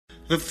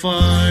The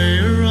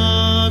fire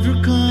of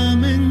your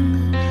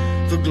coming,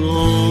 the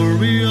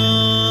glory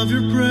of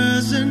your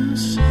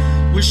presence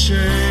will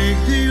shake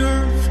the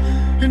earth,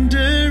 and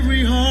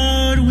every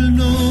heart will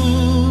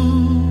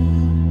know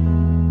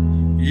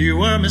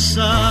you are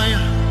Messiah,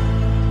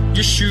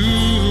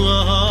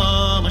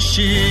 Yeshua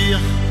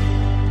HaMashiach,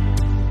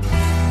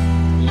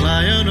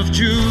 Lion of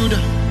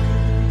Judah,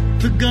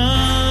 the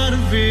God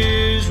of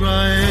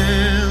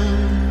Israel.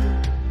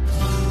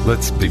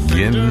 Let's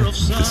begin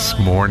this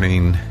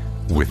morning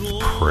with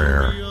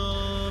prayer.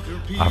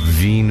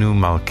 Avinu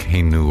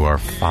Malkeinu, our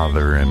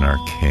Father and our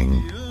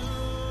King.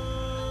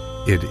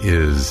 It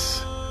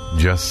is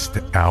just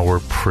our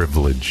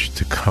privilege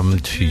to come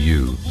to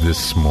you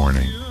this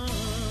morning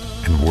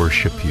and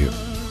worship you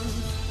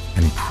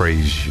and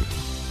praise you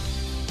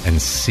and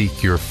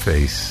seek your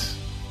face.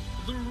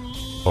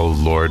 Oh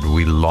Lord,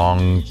 we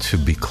long to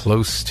be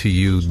close to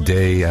you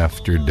day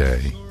after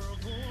day.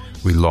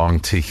 We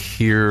long to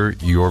hear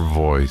your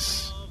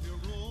voice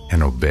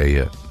and obey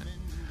it.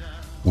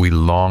 We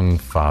long,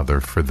 Father,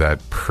 for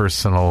that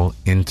personal,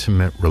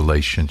 intimate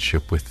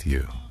relationship with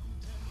you.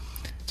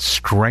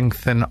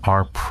 Strengthen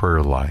our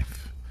prayer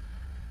life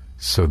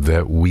so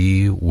that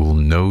we will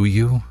know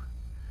you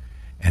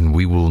and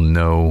we will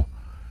know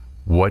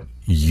what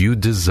you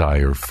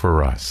desire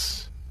for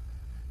us.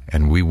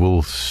 And we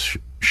will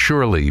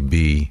surely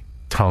be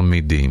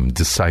Talmidim,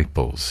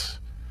 disciples,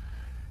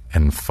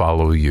 and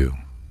follow you.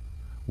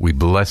 We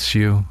bless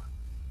you,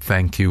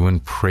 thank you,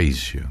 and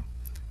praise you.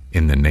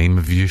 In the name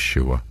of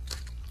Yeshua.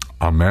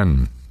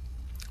 Amen.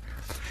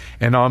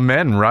 And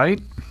amen,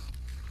 right?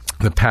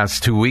 The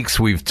past 2 weeks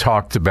we've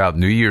talked about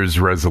New Year's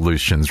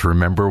resolutions.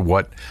 Remember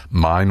what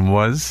mine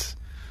was?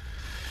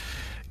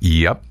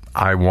 Yep,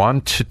 I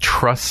want to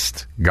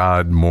trust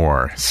God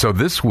more. So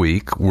this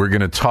week we're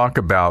going to talk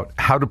about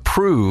how to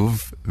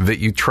prove that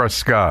you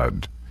trust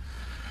God.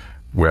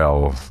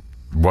 Well,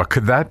 what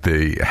could that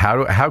be?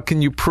 How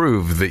can you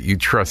prove that you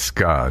trust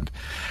God?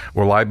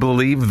 Well, I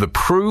believe the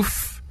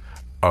proof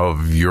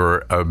of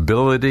your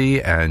ability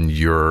and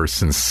your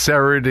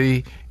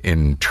sincerity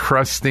in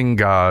trusting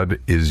God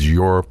is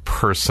your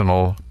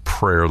personal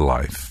prayer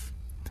life.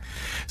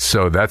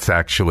 So that's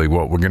actually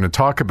what we're going to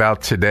talk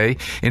about today.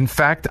 In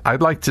fact,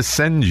 I'd like to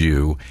send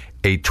you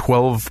a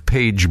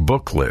 12-page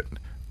booklet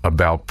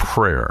about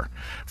prayer.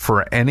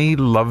 For any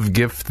love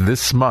gift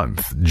this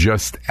month,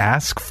 just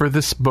ask for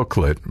this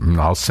booklet, and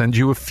I'll send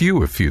you a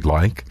few if you'd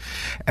like,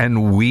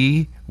 and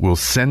we will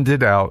send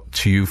it out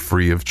to you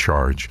free of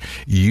charge.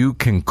 You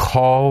can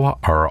call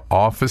our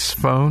office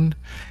phone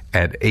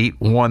at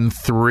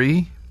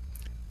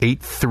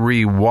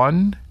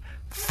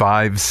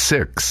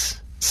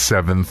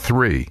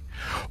 813-831-5673,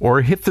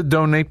 or hit the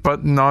donate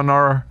button on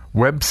our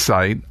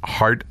website,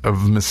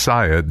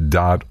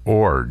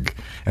 heartofmessiah.org.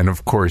 And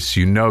of course,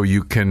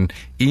 you can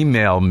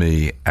email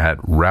me at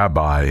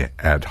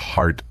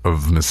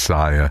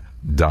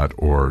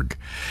rabbi@heartofmessiah.org.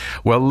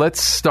 Well,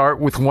 let's start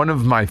with one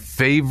of my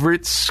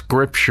favorite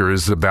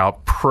scriptures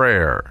about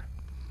prayer.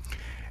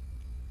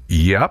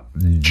 Yep,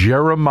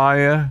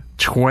 Jeremiah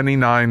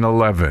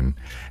 29:11.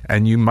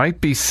 And you might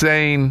be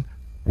saying,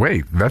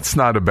 wait, that's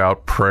not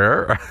about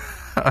prayer.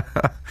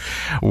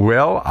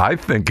 Well, I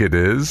think it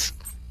is.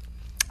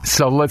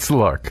 So let's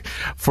look.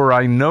 For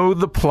I know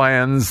the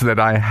plans that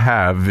I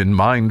have in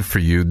mind for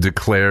you,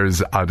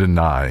 declares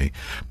Adonai,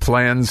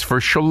 plans for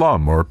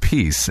shalom, or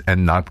peace,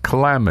 and not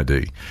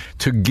calamity,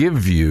 to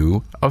give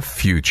you a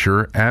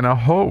future and a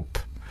hope.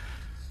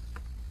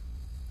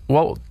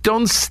 Well,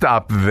 don't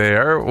stop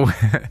there.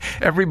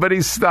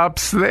 Everybody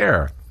stops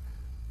there.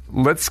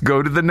 Let's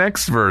go to the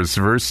next verse,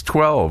 verse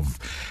 12.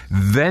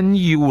 Then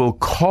you will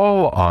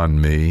call on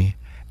me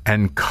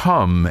and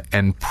come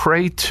and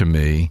pray to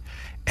me,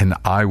 and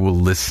I will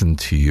listen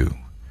to you.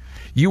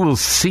 You will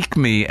seek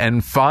me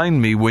and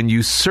find me when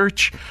you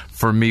search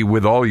for me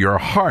with all your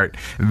heart.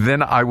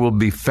 Then I will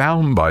be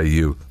found by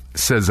you,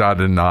 says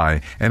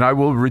Adonai, and I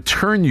will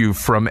return you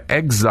from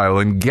exile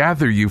and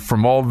gather you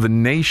from all the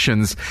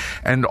nations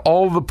and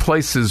all the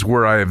places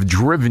where I have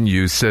driven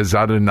you, says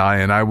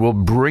Adonai, and I will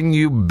bring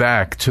you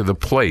back to the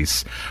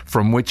place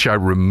from which I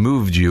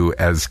removed you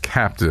as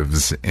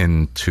captives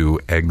into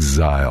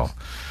exile.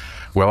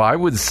 Well, I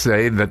would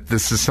say that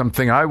this is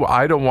something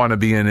I don't want to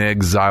be in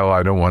exile.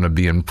 I don't want to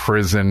be in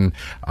prison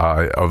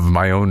of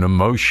my own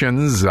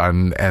emotions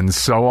and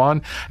so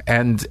on.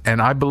 And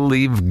I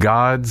believe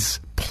God's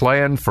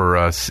plan for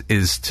us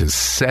is to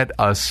set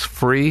us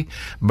free,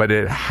 but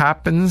it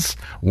happens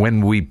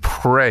when we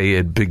pray.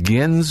 It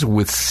begins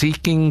with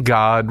seeking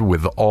God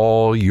with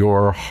all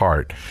your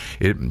heart.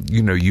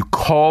 You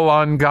call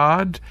on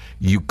God,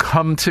 you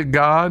come to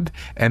God,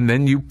 and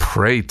then you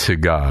pray to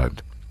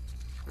God.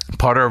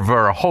 Part of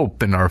our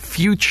hope and our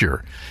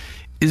future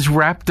is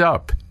wrapped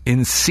up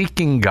in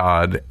seeking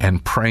God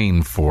and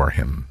praying for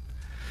Him.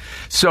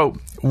 So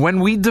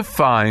when we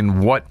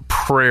define what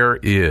prayer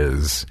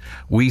is,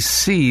 we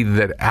see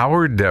that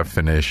our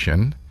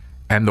definition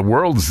and the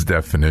world's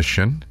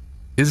definition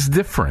is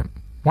different.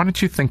 Why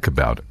don't you think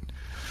about it?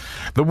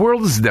 The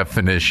world's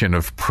definition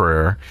of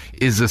prayer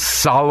is a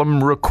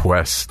solemn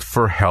request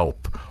for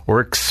help or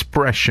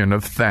expression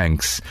of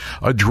thanks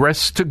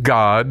addressed to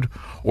God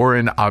or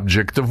an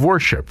object of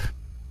worship.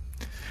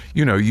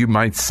 You know, you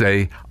might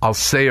say, I'll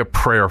say a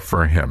prayer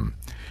for him.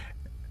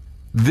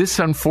 This,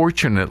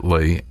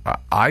 unfortunately,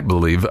 I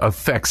believe,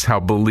 affects how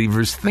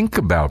believers think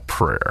about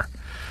prayer.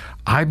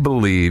 I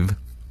believe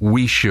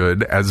we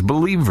should, as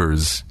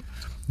believers,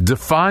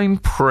 define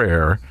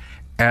prayer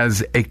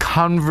as a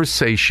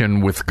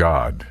conversation with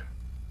God.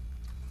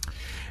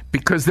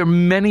 Because there are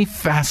many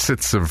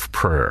facets of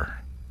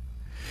prayer.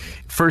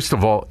 First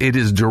of all, it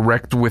is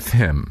direct with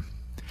him.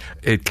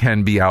 It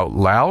can be out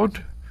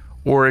loud,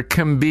 or it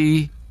can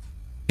be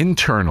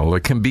internal.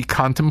 It can be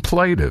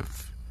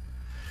contemplative.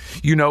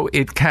 You know,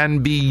 it can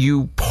be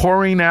you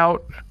pouring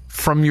out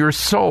from your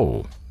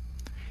soul.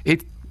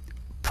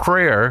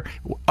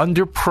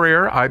 Under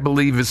prayer, I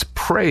believe, is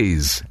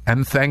praise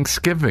and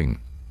thanksgiving.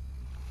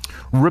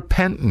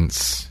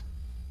 Repentance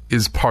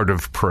is part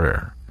of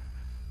prayer.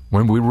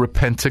 When we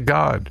repent to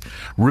God,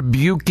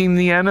 rebuking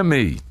the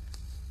enemy,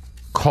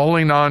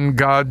 calling on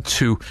God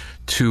to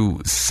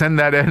send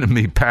that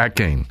enemy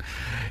packing.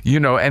 You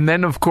know, and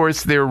then, of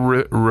course, there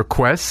are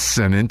requests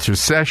and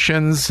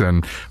intercessions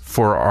and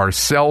for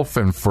ourselves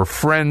and for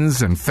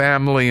friends and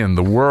family and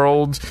the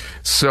world.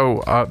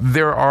 So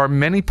there are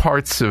many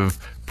parts of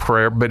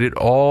prayer, but it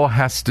all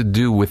has to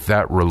do with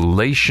that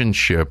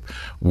relationship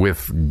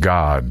with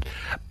God.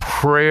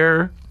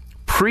 Prayer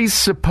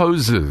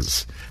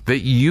presupposes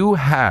that you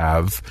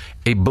have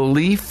a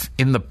belief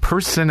in the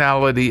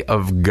personality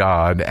of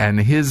God and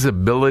his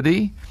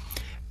ability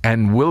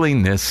and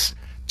willingness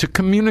to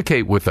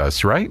communicate with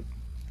us, right?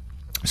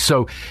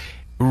 So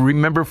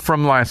remember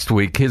from last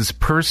week, his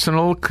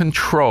personal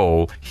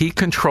control, he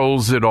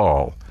controls it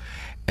all.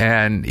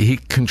 And he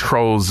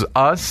controls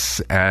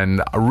us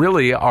and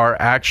really our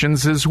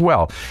actions as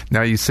well.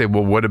 Now you say,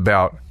 well, what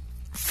about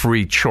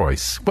free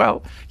choice?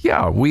 Well,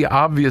 yeah, we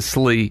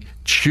obviously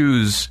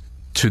choose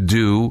to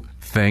do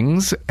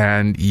things,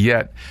 and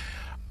yet,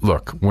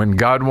 look, when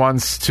God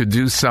wants to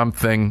do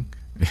something,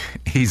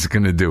 he's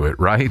going to do it,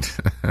 right?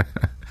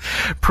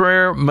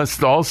 Prayer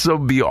must also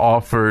be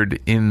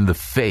offered in the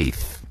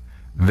faith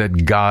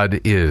that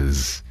God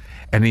is,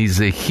 and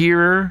he's a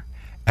hearer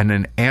and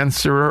an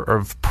answerer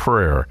of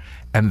prayer,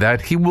 and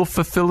that he will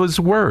fulfill his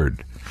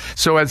word.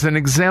 So as an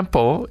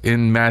example,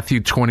 in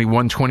Matthew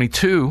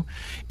 21:22,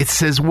 it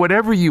says,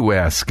 whatever you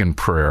ask in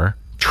prayer,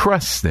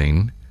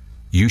 trusting,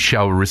 you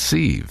shall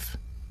receive.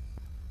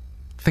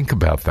 Think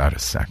about that a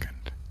second.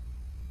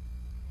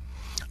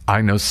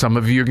 I know some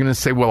of you are going to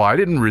say, well, I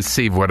didn't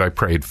receive what I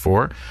prayed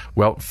for.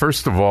 Well,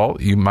 first of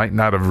all, you might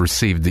not have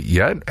received it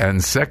yet.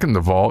 And second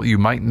of all, you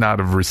might not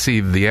have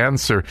received the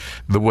answer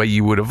the way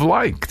you would have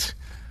liked.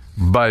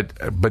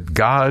 But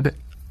God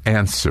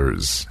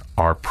answers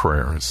our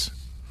prayers.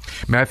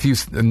 Matthew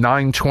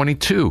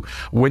 9:22,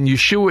 when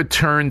Yeshua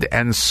turned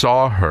and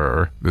saw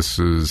her, this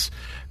is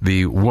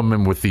the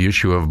woman with the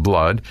issue of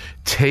blood,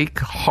 take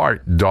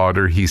heart,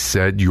 daughter, he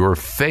said, your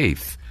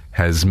faith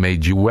has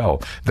made you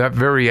well. That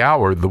very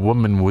hour, the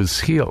woman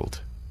was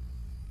healed.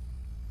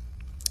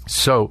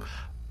 So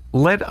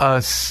let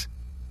us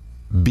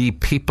be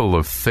people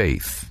of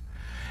faith.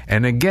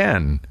 And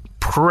again,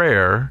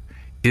 prayer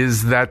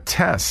is that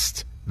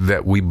test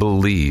that we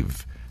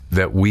believe,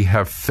 that we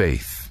have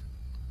faith.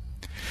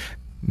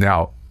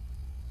 Now,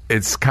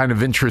 it's kind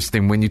of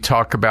interesting when you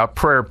talk about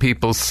prayer,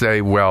 people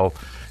say, well,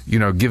 you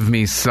know, give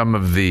me some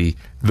of the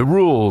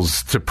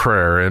rules to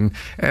prayer.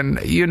 And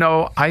you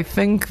know, I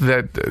think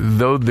that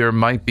though there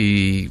might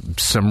be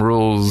some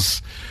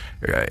rules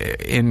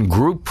in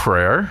group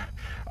prayer,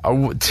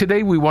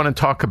 today we want to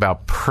talk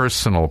about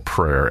personal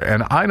prayer.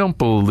 And I don't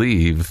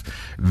believe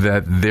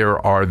that there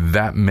are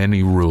that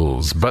many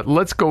rules. But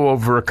let's go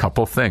over a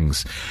couple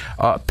things.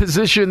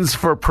 Positions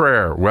for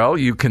prayer. Well,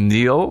 you can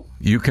kneel,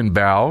 you can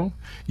bow,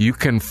 you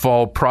can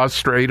fall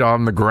prostrate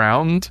on the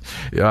ground,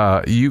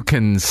 you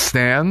can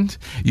stand,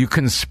 you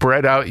can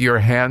spread out your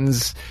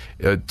hands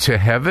to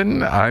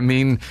heaven. I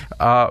mean,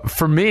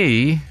 for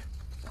me,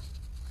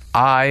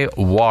 I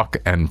walk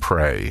and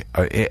pray.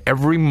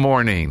 Every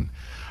morning,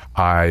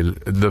 I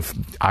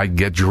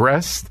get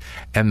dressed,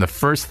 and the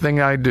first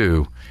thing I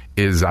do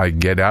is I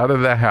get out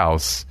of the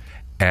house,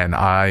 and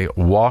I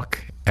walk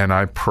and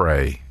I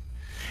pray.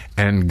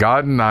 And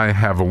God and I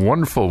have a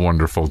wonderful,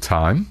 wonderful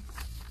time.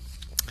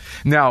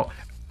 Now,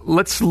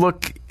 let's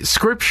look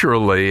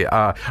scripturally.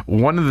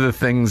 One of the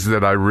things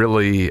that I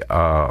really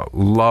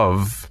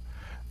love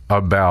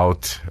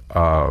about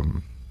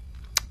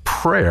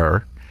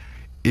prayer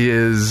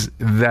is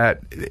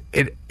that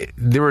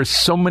there are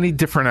so many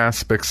different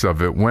aspects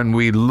of it. When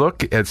we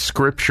look at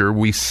Scripture,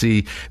 we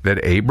see that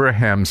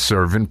Abraham's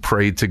servant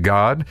prayed to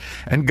God,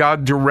 and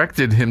God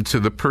directed him to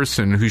the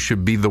person who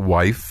should be the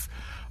wife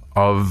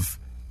of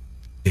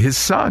his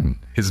son,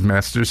 his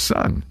master's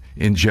son,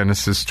 in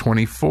Genesis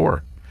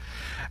 24.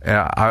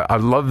 I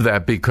love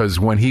that because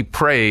when he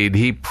prayed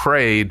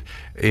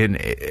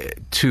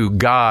to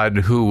God,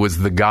 who was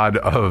the God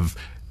of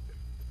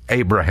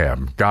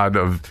Abraham, God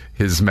of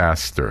his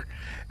master.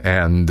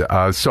 And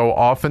so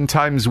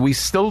oftentimes we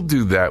still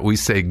do that. We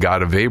say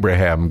God of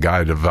Abraham,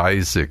 God of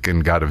Isaac,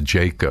 and God of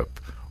Jacob,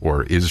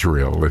 or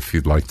Israel, if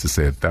you'd like to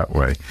say it that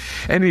way.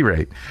 At any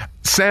rate,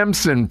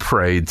 Samson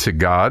prayed to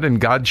God,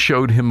 and God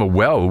showed him a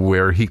well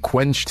where he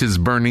quenched his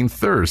burning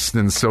thirst,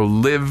 and so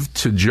lived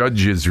to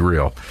judge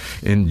Israel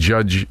in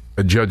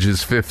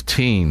Judges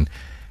 15.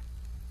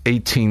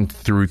 18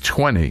 through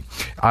 20.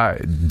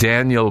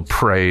 Daniel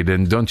prayed,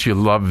 and don't you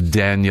love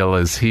Daniel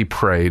as he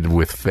prayed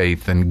with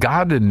faith? And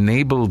God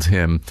enabled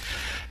him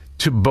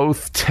to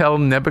both tell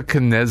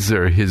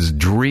Nebuchadnezzar his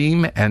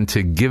dream and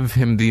to give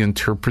him the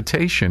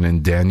interpretation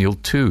in Daniel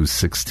 2,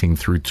 16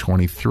 through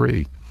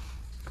 23.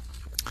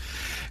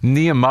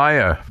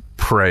 Nehemiah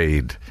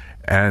prayed,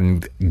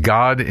 and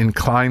God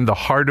inclined the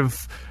heart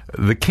of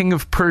the king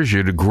of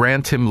Persia to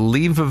grant him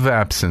leave of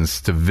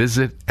absence to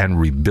visit and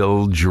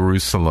rebuild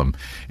Jerusalem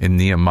in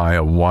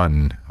Nehemiah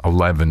 1,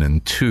 11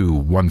 and 2,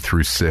 1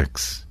 through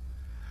 6.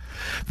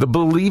 The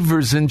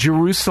believers in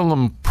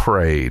Jerusalem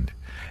prayed,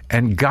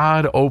 and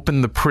God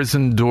opened the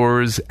prison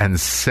doors and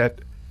set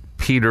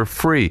Peter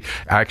free.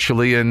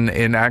 Actually,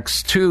 in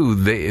Acts 2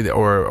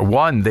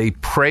 they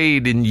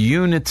prayed in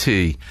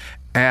unity,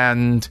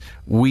 and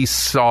we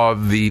saw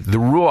the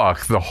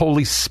Ruach, the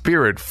Holy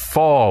Spirit,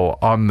 fall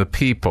on the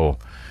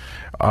people.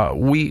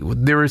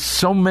 There are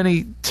so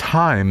many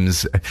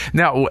times.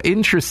 Now,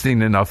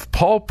 interesting enough,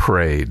 Paul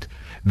prayed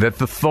that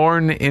the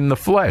thorn in the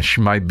flesh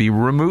might be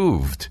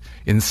removed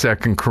in 2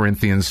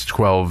 Corinthians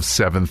 12,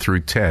 7 through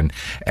 10,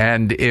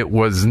 and it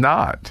was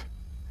not.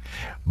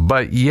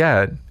 But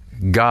yet,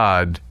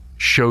 God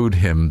showed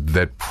him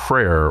that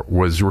prayer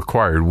was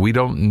required. We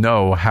don't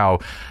know how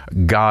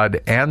God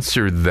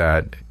answered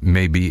that,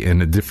 maybe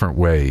in a different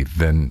way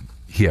than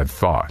he had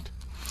thought.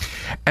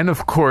 And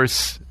of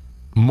course,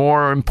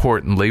 more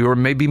importantly, or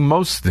maybe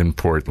most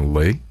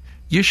importantly,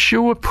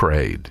 Yeshua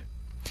prayed.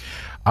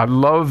 I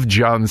love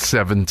John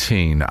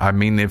 17. I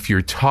mean, if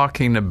you're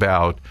talking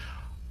about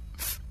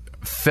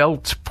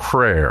felt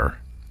prayer,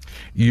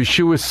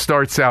 Yeshua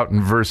starts out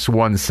in verse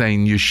 1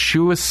 saying,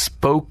 Yeshua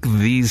spoke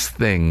these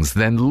things,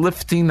 then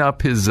lifting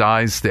up his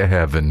eyes to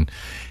heaven,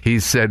 he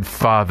said,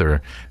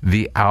 Father,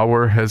 the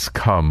hour has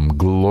come,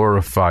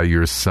 glorify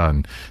your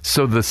Son,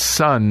 so the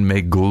Son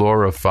may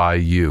glorify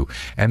you.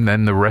 And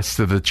then the rest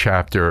of the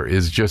chapter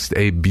is just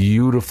a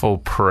beautiful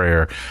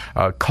prayer,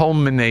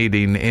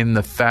 culminating in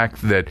the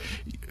fact that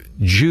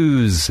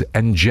Jews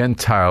and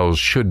Gentiles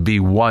should be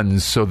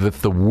one so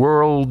that the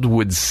world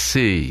would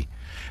see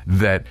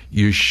that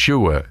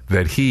Yeshua,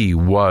 that he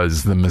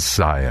was the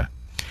Messiah.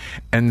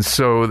 And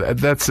so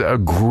that's a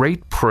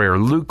great prayer.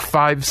 Luke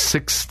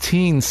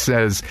 5:16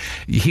 says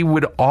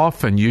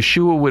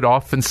Yeshua would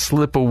often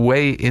slip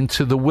away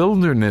into the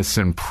wilderness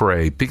and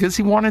pray because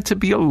he wanted to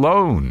be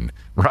alone,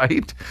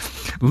 right?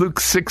 Luke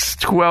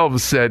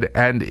 6:12 said,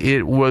 and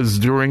it was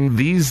during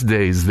these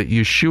days that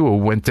Yeshua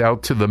went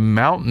out to the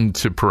mountain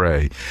to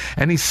pray,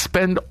 and he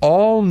spent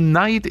all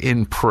night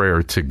in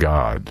prayer to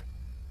God.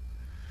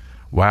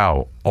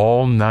 Wow,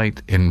 all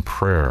night in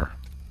prayer.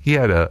 He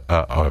had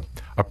a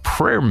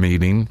prayer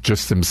meeting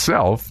just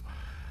himself,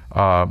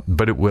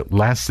 but it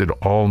lasted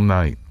all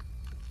night.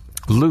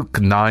 Luke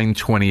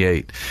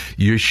 9:28,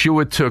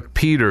 Yeshua took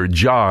Peter,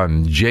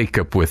 John,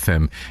 Jacob with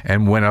him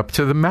and went up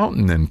to the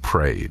mountain and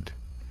prayed.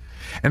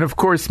 And of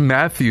course,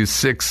 Matthew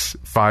 6,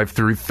 5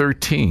 through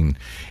 13,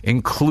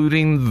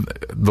 including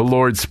the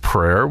Lord's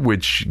Prayer,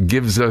 which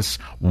gives us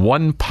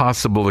one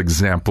possible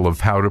example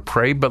of how to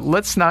pray. But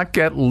let's not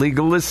get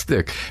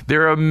legalistic.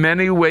 There are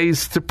many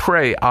ways to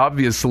pray.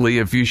 Obviously,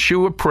 if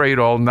Yeshua prayed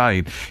all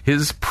night,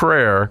 his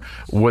prayer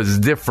was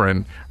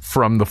different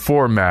from the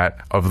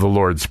format of the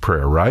Lord's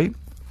Prayer, right?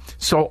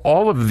 So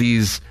all of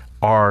these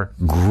are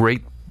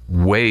great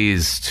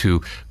ways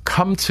to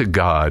come to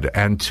God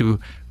and to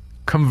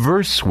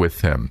converse with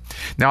him.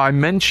 Now, I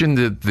mentioned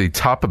at the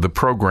top of the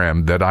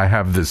program that I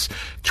have this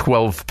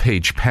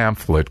 12-page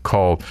pamphlet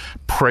called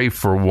Pray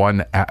for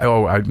 1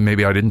 Hour.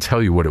 Maybe I didn't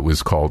tell you what it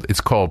was called. It's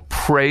called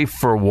Pray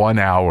for 1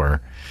 Hour.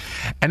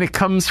 And it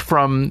comes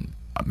from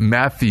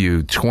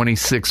Matthew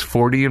 26,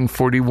 40 and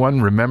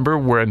 41. Remember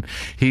when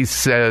he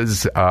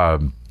says,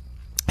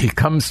 he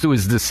comes to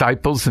his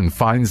disciples and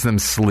finds them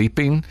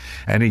sleeping,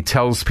 and he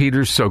tells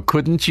Peter, so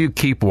couldn't you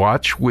keep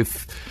watch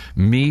with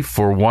me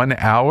for 1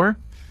 hour?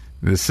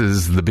 This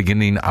is the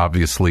beginning,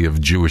 obviously,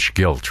 of Jewish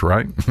guilt,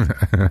 right?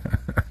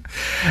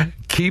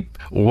 Keep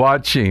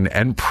watching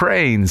and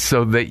praying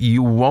so that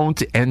you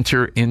won't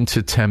enter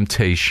into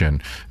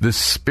temptation. The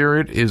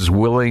spirit is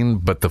willing,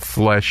 but the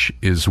flesh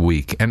is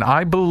weak. And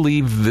I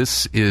believe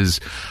this is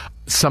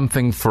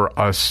something for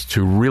us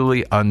to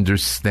really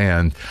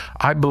understand.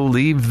 I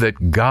believe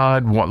that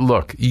God,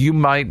 look, you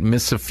might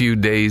miss a few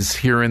days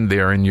here and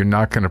there, and you're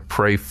not going to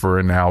pray for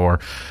an hour.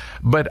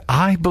 But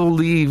I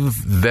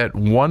believe that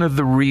one of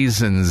the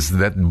reasons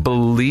that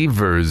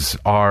believers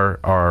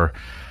are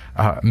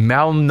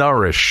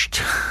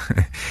malnourished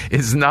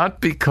is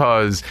not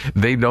because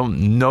they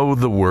don't know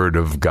the Word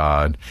of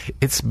God.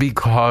 It's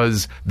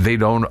because they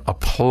don't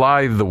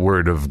apply the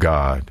Word of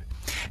God.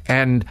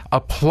 And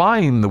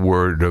applying the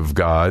Word of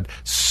God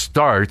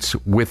starts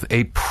with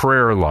a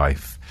prayer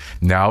life.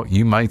 Now,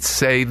 you might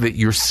say that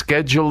your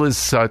schedule is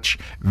such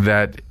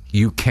that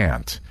you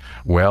can't.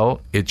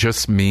 Well, it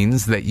just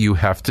means that you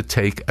have to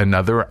take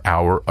another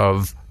hour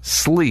of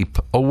sleep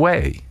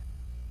away.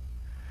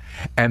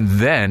 And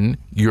then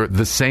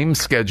the same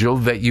schedule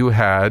that you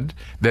had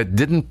that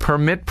didn't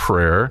permit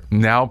prayer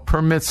now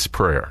permits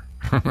prayer.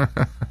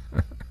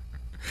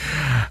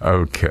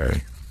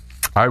 Okay.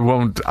 I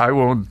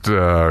won't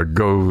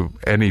go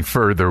any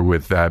further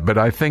with that, but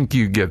I think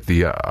you get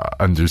the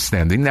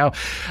understanding. Now,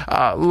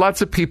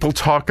 lots of people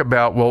talk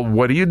about, well,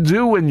 what do you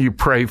do when you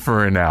pray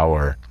for an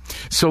hour?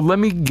 So let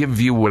me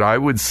give you what I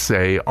would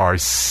say are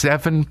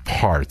 7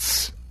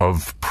 parts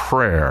of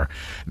prayer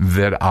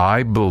that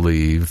I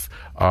believe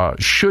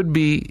should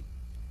be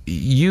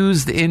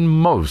used in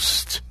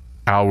most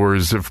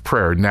hours of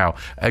prayer. Now,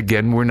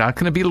 again, we're not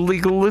going to be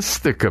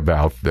legalistic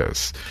about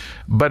this,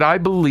 but I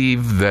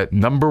believe that,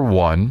 number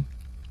 1,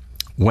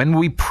 when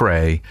we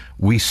pray,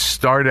 we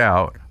start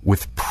out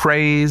with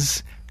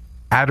praise,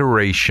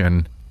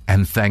 adoration,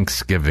 and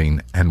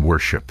thanksgiving and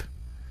worship.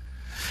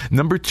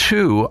 Number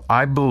 2,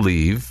 I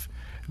believe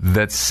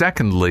that,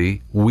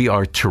 secondly, we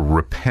are to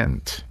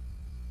repent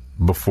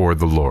before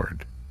the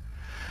Lord.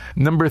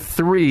 Number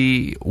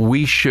 3,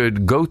 we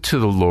should go to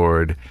the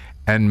Lord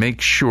and make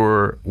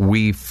sure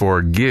we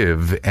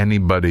forgive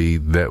anybody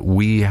that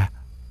we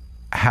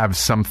have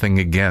something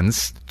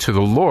against to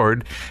the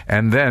Lord.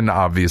 And then,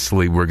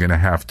 obviously, we're going to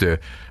have to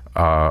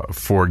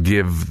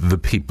forgive the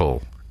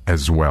people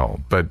as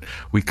well. But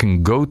we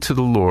can go to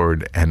the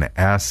Lord and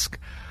ask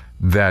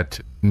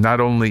that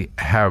not only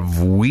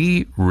have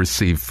we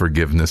received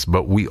forgiveness,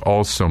 but we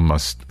also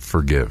must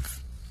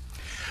forgive.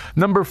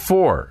 Number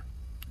 4,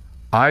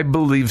 I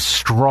believe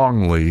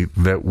strongly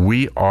that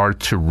we are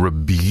to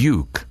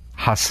rebuke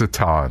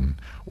Hasatan,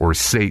 or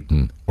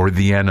Satan, or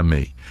the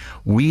enemy.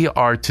 We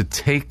are to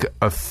take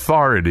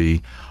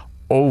authority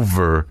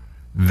over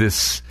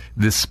this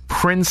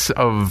prince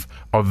of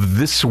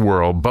this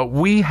world, but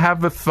we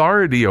have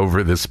authority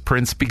over this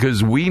prince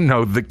because we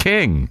know the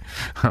king.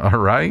 All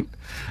right?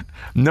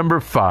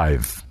 Number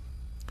 5,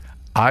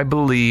 I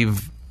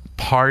believe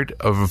part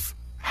of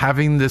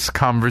having this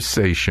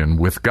conversation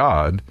with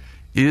God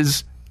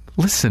is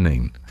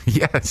listening.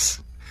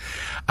 Yes.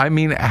 I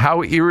mean,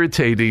 how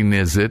irritating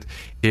is it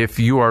if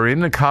you are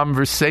in a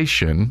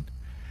conversation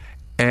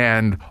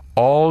and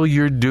all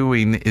you're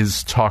doing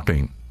is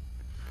talking?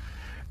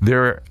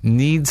 There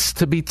needs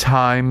to be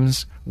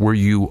times where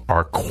you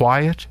are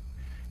quiet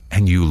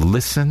and you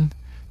listen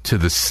to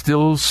the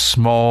still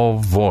small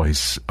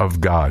voice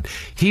of God.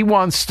 He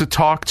wants to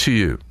talk to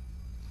you.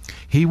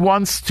 He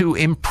wants to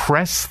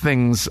impress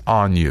things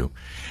on you.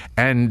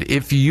 And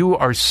if you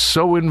are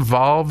so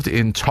involved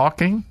in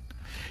talking,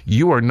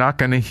 you are not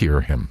going to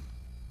hear him.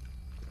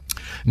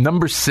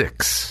 Number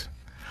 6,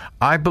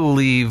 I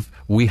believe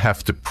we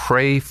have to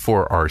pray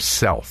for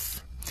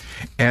ourselves.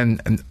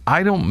 And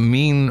I don't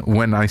mean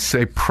when I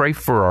say pray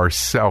for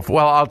ourselves,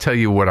 well, I'll tell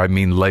you what I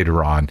mean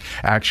later on.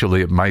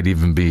 Actually, it might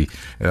even be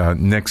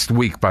next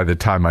week by the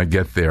time I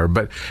get there.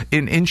 But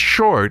in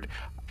short,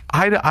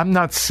 I'm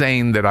not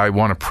saying that I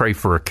want to pray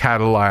for a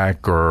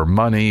Cadillac or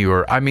money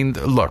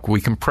look,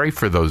 we can pray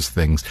for those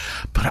things,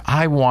 but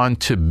I want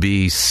to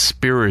be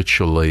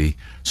spiritually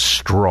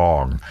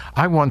strong.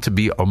 I want to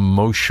be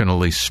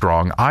emotionally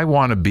strong. I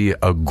want to be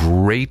a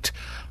great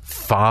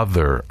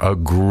father, a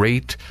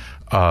great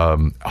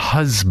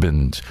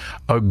husband,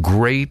 a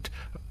great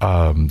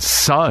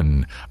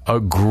son, a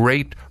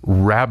great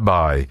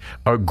rabbi,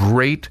 a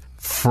great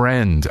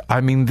friend. I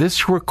mean,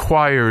 this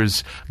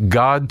requires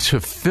God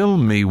to fill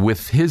me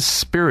with his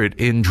Spirit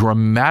in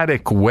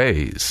dramatic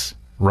ways,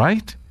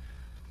 right?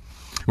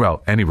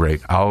 Well, at any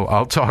rate,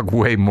 I'll talk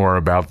way more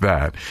about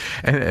that.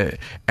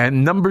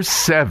 And number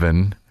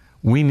 7,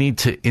 we need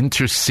to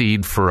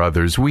intercede for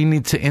others. We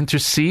need to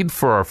intercede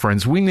for our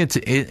friends. We need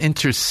to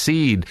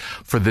intercede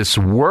for this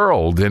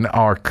world and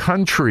our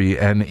country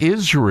and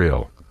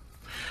Israel.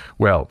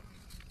 Well,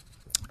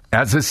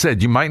 as I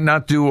said, you might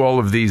not do all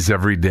of these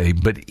every day,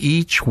 but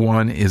each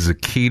one is a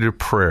key to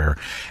prayer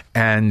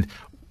and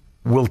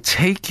will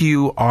take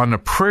you on a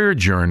prayer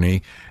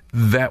journey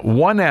that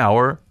 1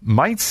 hour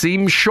might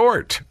seem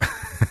short.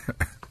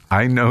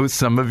 I know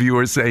some of you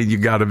are saying you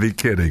got to be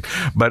kidding,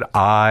 but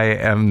I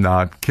am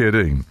not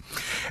kidding.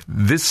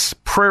 This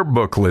prayer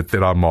booklet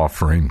that I'm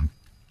offering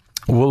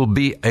will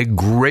be a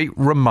great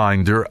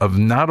reminder of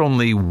not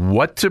only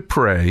what to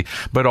pray,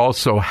 but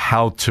also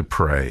how to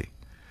pray.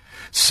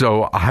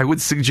 So I would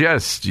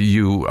suggest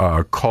you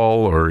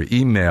call or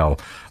email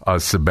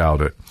us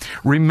about it.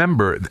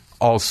 Remember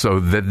also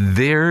that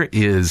there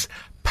is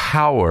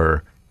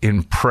power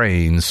in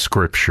praying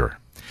Scripture.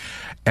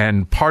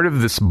 And part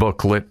of this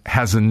booklet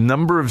has a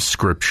number of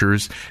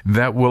scriptures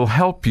that will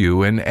help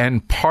you.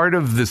 And part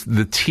of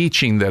the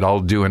teaching that I'll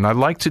do, and I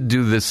like to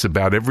do this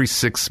about every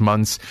 6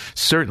 months,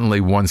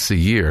 certainly once a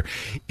year,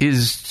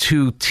 is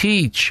to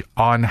teach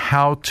on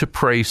how to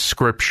pray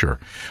scripture,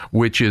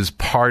 which is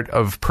part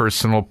of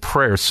personal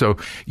prayer. So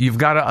you've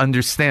got to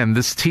understand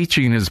this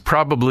teaching is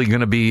probably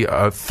going to be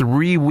a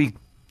 3-week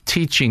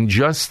teaching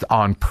just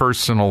on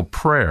personal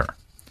prayer.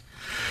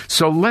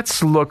 So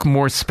let's look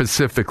more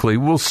specifically.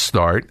 We'll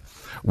start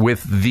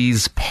with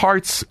these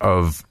parts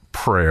of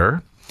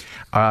prayer,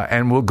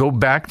 and we'll go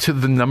back to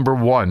the number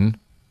 1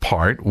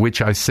 part,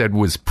 which I said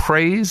was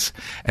praise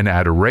and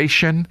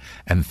adoration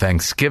and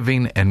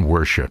thanksgiving and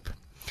worship.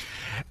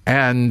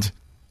 And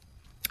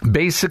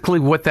basically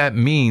what that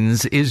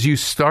means is you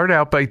start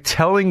out by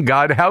telling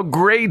God how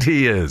great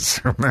he is,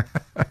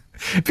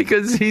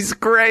 because he's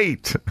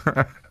great.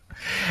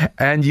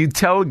 And you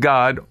tell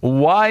God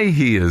why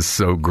he is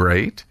so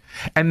great,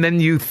 and then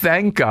you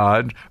thank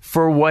God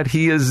for what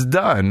he has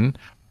done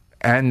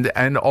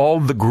and all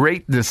the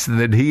greatness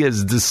that he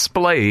has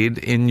displayed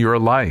in your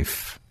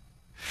life.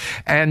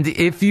 And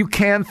if you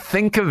can't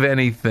think of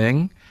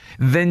anything,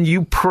 then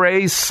you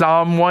pray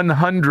Psalm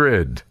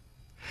 100.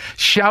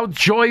 Shout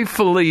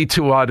joyfully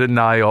to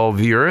Adonai, all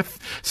the earth.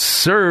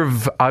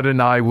 Serve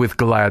Adonai with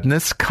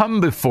gladness.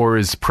 Come before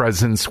his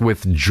presence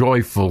with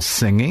joyful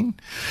singing.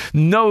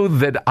 Know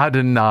that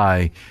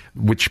Adonai,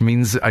 which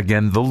means,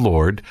 again, the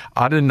Lord,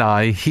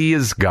 Adonai, he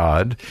is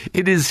God.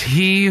 It is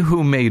he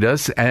who made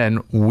us,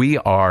 and we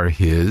are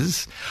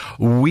his.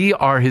 We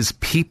are his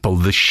people,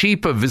 the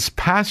sheep of his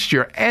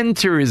pasture.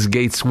 Enter his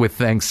gates with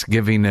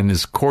thanksgiving and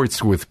his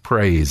courts with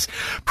praise.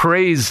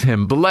 Praise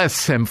him,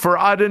 bless him, for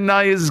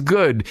Adonai is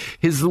good.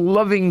 His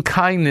loving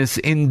kindness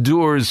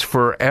endures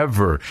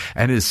forever,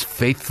 and his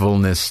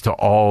faithfulness to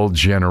all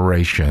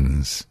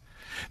generations.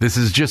 This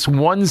is just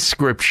one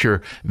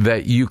scripture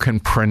that you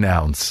can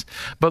pronounce.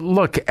 But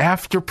look,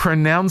 after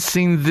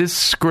pronouncing this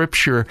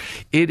scripture,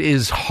 it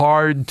is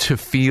hard to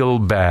feel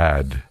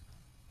bad,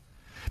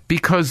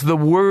 because the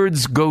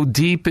words go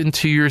deep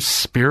into your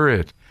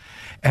spirit,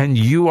 and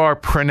you are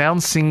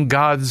pronouncing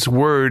God's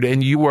word,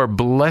 and you are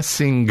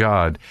blessing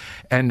God.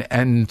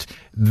 And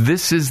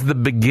this is the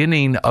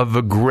beginning of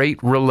a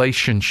great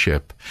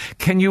relationship.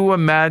 Can you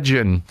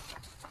imagine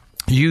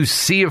you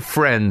see a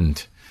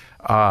friend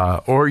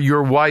or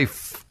your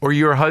wife or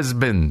your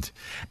husband,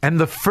 and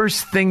the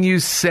first thing you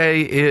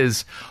say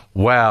is,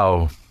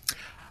 wow,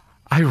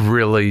 I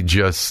really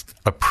just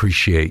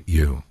appreciate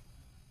you.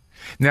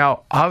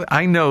 Now,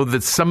 I know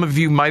that some of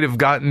you might have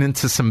gotten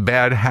into some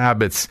bad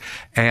habits,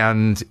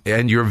 and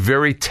you're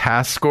very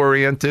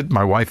task-oriented.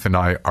 My wife and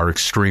I are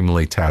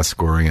extremely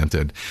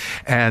task-oriented.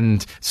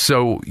 And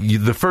so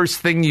the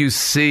first thing you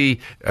say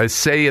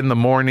in the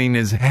morning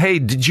is, hey,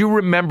 did you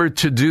remember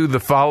to do the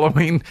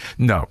following?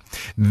 No.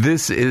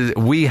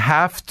 We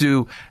have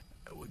to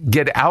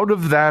get out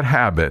of that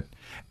habit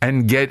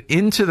and get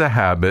into the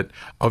habit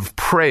of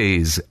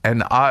praise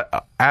and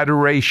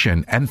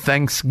adoration and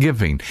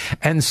thanksgiving.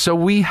 And so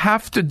we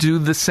have to do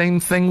the same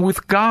thing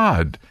with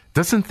God.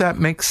 Doesn't that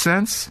make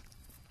sense?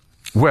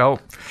 Well,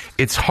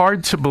 it's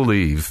hard to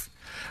believe,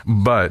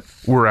 but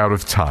we're out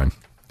of time.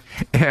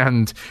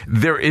 And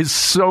there is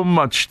so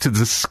much to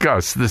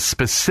discuss, the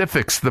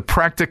specifics, the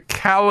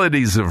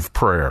practicalities of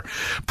prayer.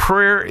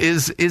 Prayer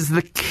is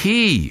the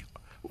key.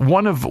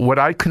 One of what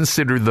I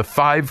consider the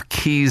 5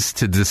 keys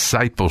to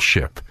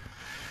discipleship.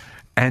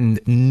 And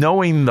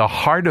knowing the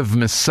heart of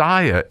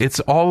Messiah, it's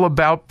all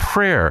about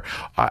prayer.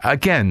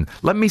 Again,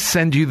 let me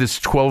send you this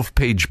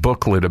 12-page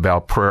booklet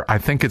about prayer. I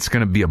think it's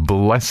going to be a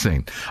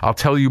blessing. I'll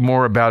tell you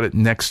more about it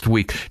next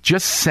week.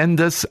 Just send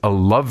us a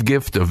love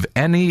gift of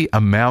any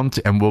amount,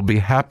 and we'll be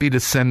happy to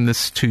send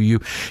this to you.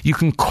 You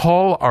can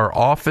call our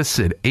office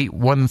at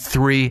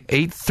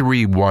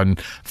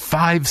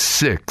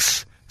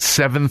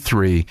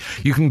 813-831-5673.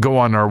 You can go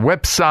on our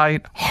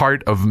website,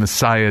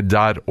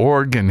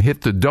 heartofmessiah.org, and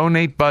hit the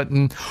donate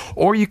button,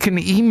 or you can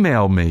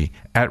email me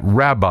at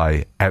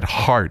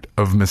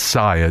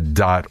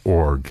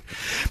rabbi@heartofmessiah.org.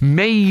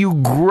 May you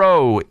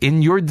grow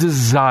in your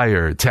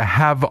desire to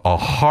have a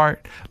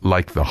heart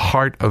like the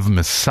heart of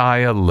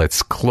Messiah.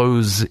 Let's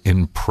close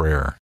in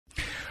prayer.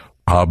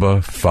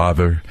 Abba,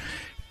 Father,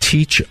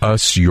 teach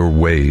us your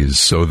ways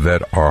so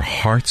that our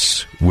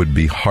hearts would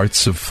be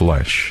hearts of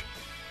flesh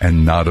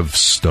and not of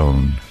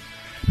stone.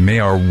 May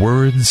our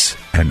words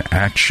and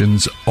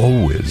actions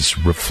always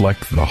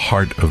reflect the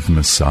heart of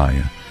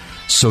Messiah,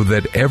 so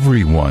that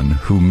everyone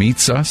who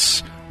meets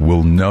us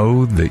will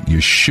know that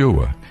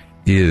Yeshua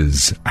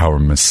is our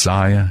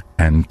Messiah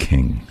and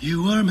King.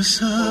 You are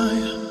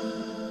Messiah,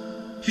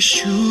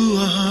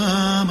 Yeshua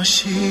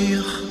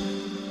HaMashiach,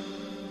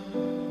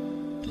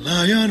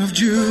 Lion of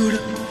Judah,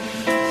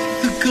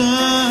 the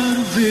God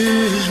of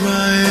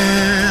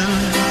Israel.